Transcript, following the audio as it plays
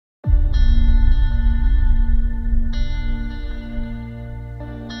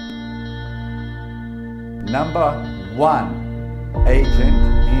#1 agent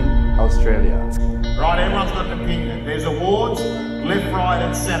in Australia. Right, everyone's got an opinion. There's awards, left, right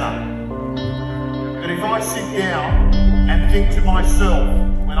and centre. But if I sit down and think to myself,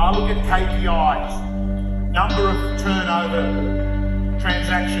 when I look at KPIs, number of turnover,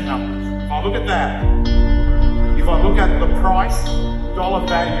 transaction numbers, if I look at that, if I look at the price, dollar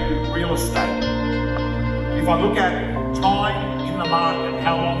value, real estate, if I look at time in the market,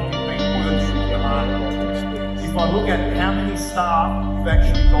 how long you've been working in the market, if I look at how many staff you've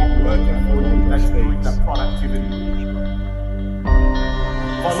actually got working for you that's doing that productivity,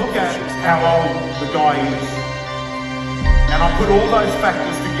 if I look at how old the guy is, and I put all those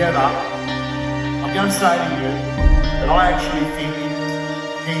factors together, I'm going to say to you that I actually think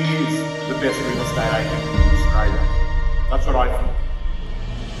he is the best real estate agent in Australia. That's what I think.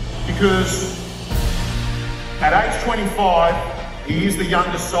 Because at age 25, he is the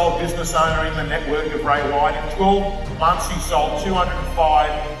youngest sole business owner in the network of Ray White. In 12 months, he sold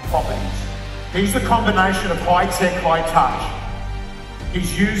 205 properties. He's the combination of high tech, high touch.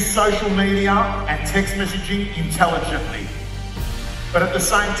 He's used social media and text messaging intelligently. But at the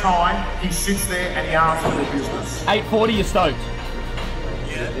same time, he sits there and he asks for the business. 840, you're stoked?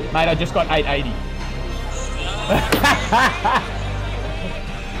 Yeah. Mate, I just got 880.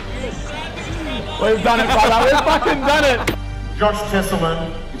 We've done it, brother. We've fucking done it. Josh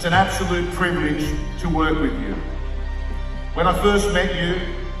Tesselin, it's an absolute privilege to work with you. When I first met you,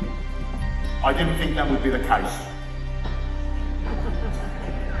 I didn't think that would be the case.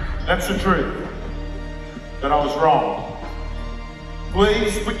 That's the truth. But I was wrong.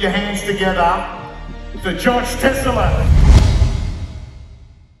 Please put your hands together for Josh Tesselin.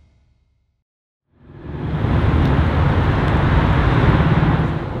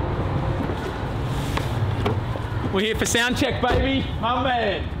 We're here for sound check, baby. My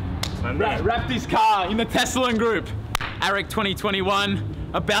man. Wrapped his car in the Tesselin group. AREC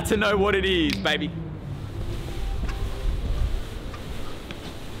 2021. About to know what it is, baby.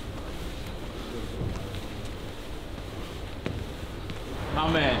 My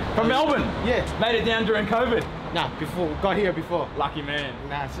man. From Melbourne? Yeah. Made it down during COVID? Nah, got here before. Lucky man.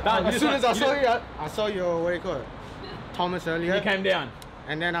 Nah, as soon as I saw your, what do you call it? Thomas earlier. You came down.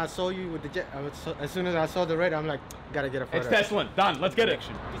 And then I saw you with the jet. As soon as I saw the red, I'm like, gotta get a photo. It's Tesselin. Done. Let's get it.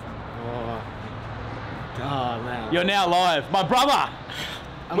 Oh man. You're now live. My brother.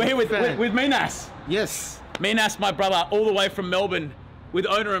 We're here with Minas. Yes. Minas, my brother, all the way from Melbourne, with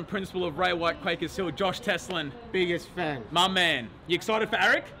owner and principal of Ray White Quakers Hill, Josh Tesselin. Biggest fan. My man. You excited for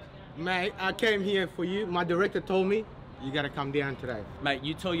AREC? Mate, I came here for you. My director told me, you gotta come down today. Mate,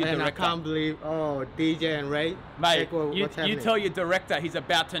 you tell your and director. I can't believe, DJ and Ray. Mate, what's you tell your director he's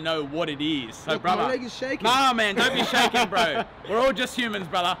about to know what it is. So, look, brother. my leg is shaking. Nah, man, don't be shaking, bro. We're all just humans,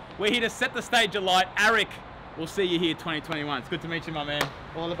 brother. We're here to set the stage alight. AREC, we'll see you here 2021. It's good to meet you, my man.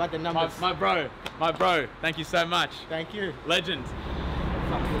 All about the numbers. My bro. Thank you so much. Thank you. Legend.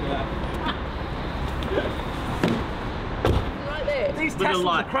 Right there. These Teslas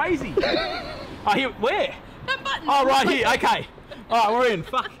are crazy. Oh, here, where? That button. Oh, right here, okay. All right, we're in.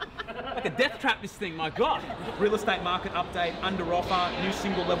 Fuck. Like a death trap, this thing, my God. Real estate market update, under offer, new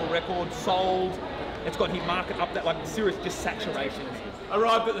single level record, sold. It's got hit market update, like serious just saturation.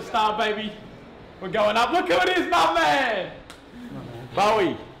 Arrived at the start, baby. We're going up. Look who it is, my man.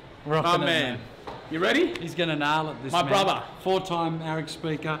 Bowie. My man. You ready? He's going to nail it, this my man. Brother. 4-time AREC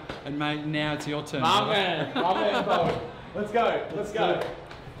speaker, and mate, now it's your turn. My man Bowie. Let's go, let's go.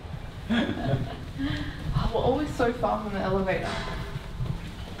 We're always so far from the elevator.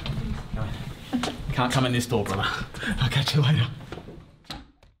 Can't come in this door, brother. I'll catch you later.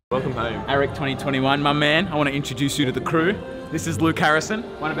 Welcome home. AREC 2021, my man. I want to introduce you to the crew. This is Luke Harrison,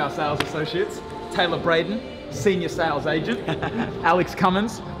 one of our sales associates. Taylor Braden, senior sales agent. Alex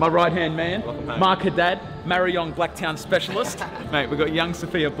Cummins, my right-hand man. Mark Haddad, Marion Blacktown specialist. Mate, we've got young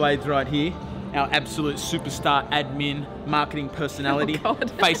Sophia Blades right here. Our absolute superstar admin, marketing personality,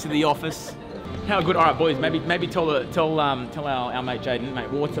 face of the office. How good? All right, boys. Maybe tell our mate Jaden,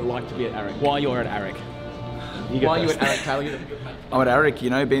 mate, what's it like to be at AREC? Why you're at AREC? Why are you at AREC, Taylor? I'm at AREC, you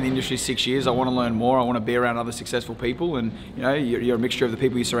know, been in the industry 6 years. I want to learn more. I want to be around other successful people, and you know, you're a mixture of the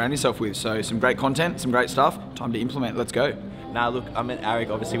people you surround yourself with. So some great content, some great stuff. Time to implement. Let's go. Now, look, I'm at AREC,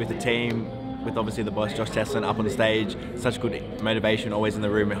 obviously with the team, with obviously the boss Josh Tesselin up on the stage. Such good motivation, always in the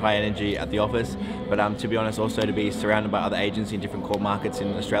room, high energy at the office. But to be honest, also to be surrounded by other agents in different core markets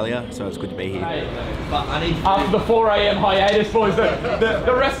in Australia. So it's good to be here. But after the 4 AM hiatus, boys,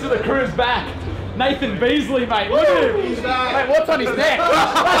 the rest of the crew is back. Nathan Beasley, mate. Look at him. He's back. Mate, what's on his neck?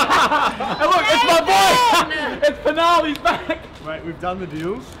 And look, it's my boy. It's Penal. He's back. Right, we've done the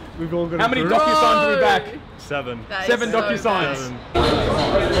deals. We've all got. How many DocuSigns are we back? 7. 7 DocuSigns. 7.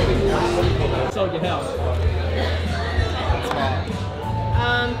 Sold your house.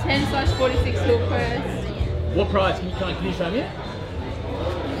 10/46 Hillcrest. What price? Can you show me?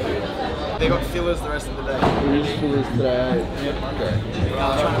 They got fillers the rest of the day.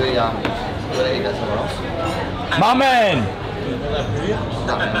 My man!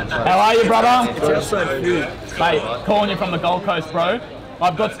 How are you, brother? Mate, calling you from the Gold Coast, bro.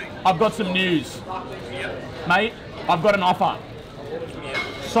 I've got some news. Mate, I've got an offer.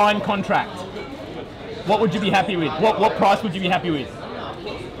 Signed contract. What would you be happy with? What price would you be happy with?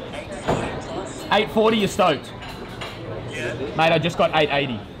 840, you're stoked? Yeah. Mate, I just got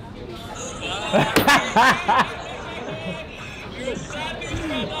 880.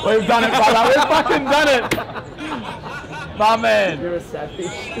 We've done it, brother. We've fucking done it. My man. You're a savage.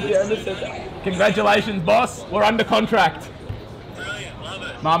 Congratulations, boss. We're under contract. Brilliant, love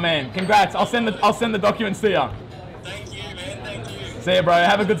it. My man. Congrats. I'll send the documents to you. Thank you, man. Thank you. See you, bro.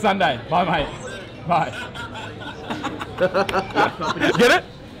 Have a good Sunday. Bye, mate. Bye. Get it?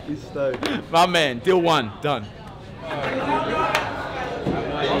 He's stoked. My man. Deal 1. Done.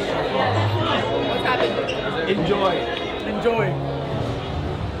 What's happened? Enjoy.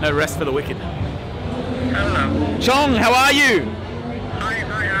 No rest for the wicked. Hello. Chong, how are you? Hi,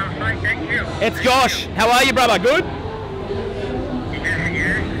 I'm fine, thank you. It's Josh. How are you, brother? Good?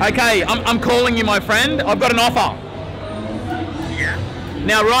 Yeah. Okay, I'm calling you, my friend. I've got an offer. Yeah.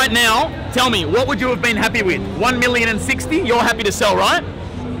 Now, right now, tell me, what would you have been happy with? 1,060,000? You're happy to sell, right?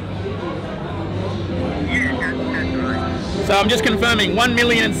 Yeah, that's right. So I'm just confirming,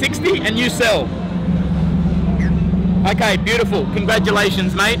 1,060,000 and you sell. Okay, beautiful.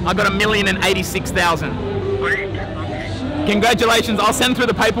 Congratulations, mate. I got 1,086,000. Great. Okay. Congratulations. I'll send through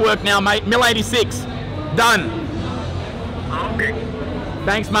the paperwork now, mate. 1,086. Done. Okay.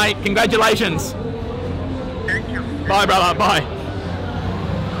 Thanks, mate. Congratulations. Thank you. Bye, brother. Bye.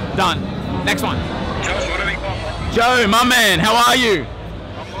 Done. Next one. Josh, what are we calling? Joe, my man. How are you?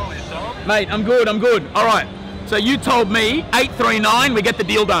 I'm well, yourself? Mate, I'm good. All right. So you told me 839, we get the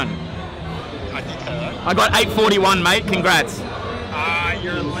deal done. I did say that. I got 841, mate. Congrats.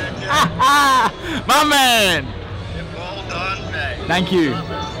 You're a legend. My man. Well done, mate. Thank you.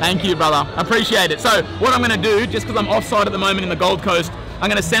 Thank you, brother. Appreciate it. So what I'm going to do, just because I'm offside at the moment in the Gold Coast, I'm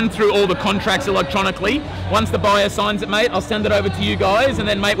going to send through all the contracts electronically. Once the buyer signs it, mate, I'll send it over to you guys, and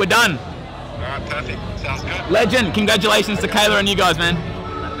then, mate, we're done. Alright, perfect. Sounds good. Legend. Congratulations to Kayla and you guys, man.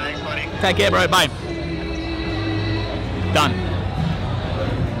 Thanks, buddy. Take care, bro. Bye. Done.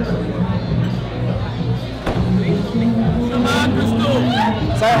 Come on, Crystal.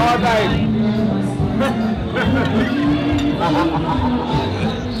 Say hi, babe.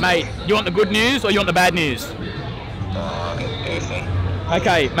 Mate, you want the good news or you want the bad news?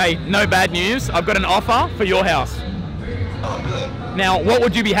 Okay, mate, no bad news. I've got an offer for your house. Now, what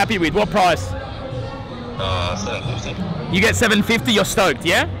would you be happy with? What price? 750. You get 750, you're stoked,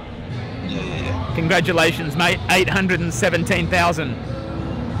 yeah? Yeah. Congratulations, mate. 817,000.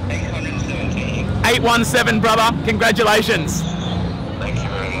 817. 817, brother. Congratulations. Thank you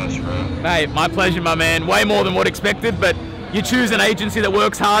very much, bro. Mate, my pleasure, my man. Way more than what expected, but you choose an agency that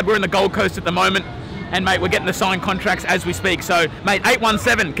works hard. We're in the Gold Coast at the moment, and mate, we're getting the signed contracts as we speak. So, mate,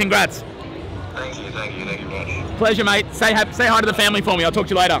 817, congrats. Thank you much. Pleasure, mate. Say hi to the family for me. I'll talk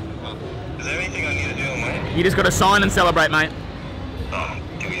to you later. Is there anything I need to do on my end? You just got to sign and celebrate, mate. Oh,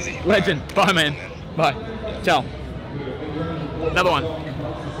 too easy. Legend. Bye, man. Bye. Ciao. Another one.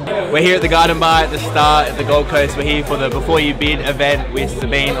 We're here at the Garden Bar at the start at the Gold Coast. We're here for the Before You Bid event with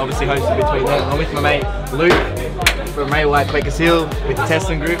Sabine, obviously hosted between them. I'm with my mate Luke from Ray White Quakers Hill with the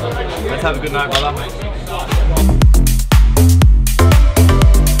Teston group. Let's have a good night, brother.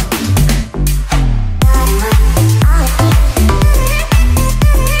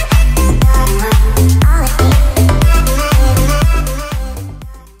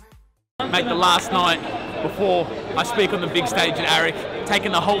 Mate, the last night before I speak on the big stage at AREC,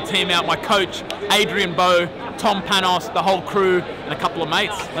 taking the whole team out, my coach, Adrian Bowe, Tom Panos, the whole crew, and a couple of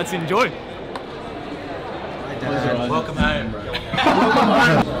mates. Let's enjoy. Welcome home, bro.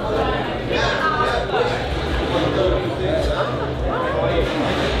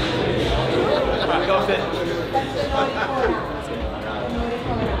 Right, go upstairs.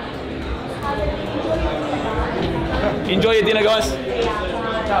 Enjoy your dinner, guys.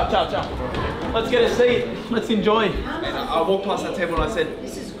 Ciao. Let's get a seat. Let's enjoy. I walked past that table and I said,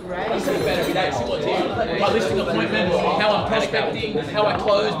 this is great. My listing appointments, how I'm prospecting, how I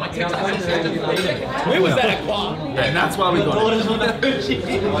close, my text message system. Where was that at Clark? And that's why we got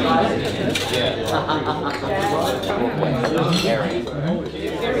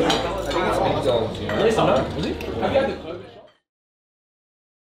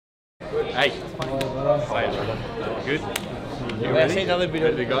Hey. Good? I've seen another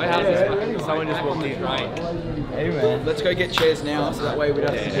video. Ready to go? How's this? Someone just walked in, right? Hey man, let's go get chairs now, so that way we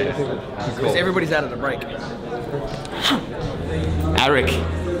don't have to do anything. Because everybody's out at a break. AREC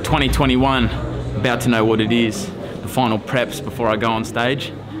 2021, about to know what it is. The final preps before I go on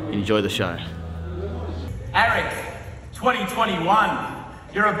stage. Enjoy the show. AREC 2021,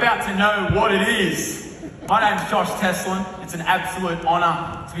 you're about to know what it is. My name's Josh Teslin. It's an absolute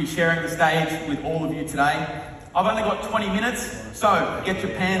honour to be sharing the stage with all of you today. I've only got 20 minutes, so get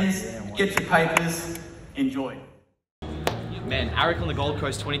your pens, get your papers, enjoy. Man, AREC on the Gold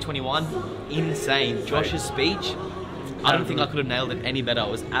Coast 2021, insane. Josh's speech, I don't think I could have nailed it any better. It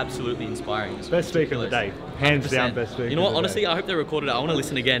was absolutely inspiring. Best speaker of the day. Hands down, best speaker. You know what, honestly, I hope they recorded it. I want to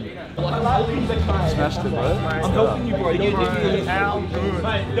listen again. Smashed it, bro. I'm helping you, bro.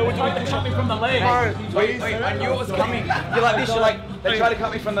 Mate, they were trying to cut me from the legs. Wait, I knew it was coming. You're like this, you're like, they tried to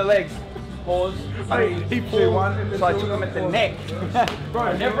cut me from the legs. Pause. 3, 2, 1. So I took him at the neck. Bro,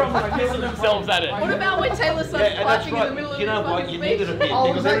 everyone was pissing themselves at it. What about when Taylor starts flashing in the middle of You know his what? fucking You speech? needed a bit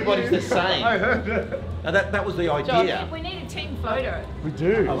because everybody's the same. Now that was the idea. Josh, we need a team photo. We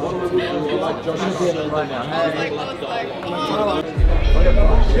do.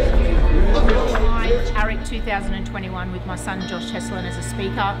 AREC 2021 with my son Josh Teslin as a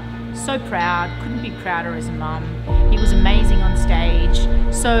speaker. So proud, couldn't be prouder as a mum. He was amazing on stage,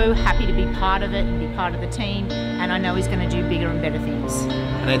 so happy to be part of it and be part of the team, and I know he's going to do bigger and better things.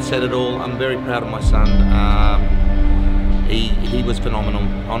 And that said it all, I'm very proud of my son. He was phenomenal.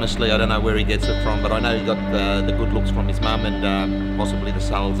 Honestly, I don't know where he gets it from, but I know he got the good looks from his mum and possibly the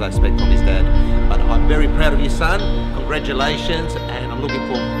sales aspect from his dad. But I'm very proud of your son. Congratulations, and I'm looking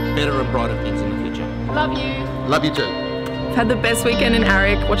for better and brighter things in the future. Love you. Love you too. I've had the best weekend in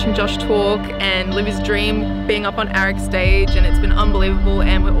AREC, watching Josh talk and live his dream, being up on AREC stage, and it's been unbelievable,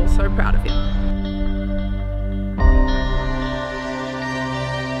 and we're all so proud of him.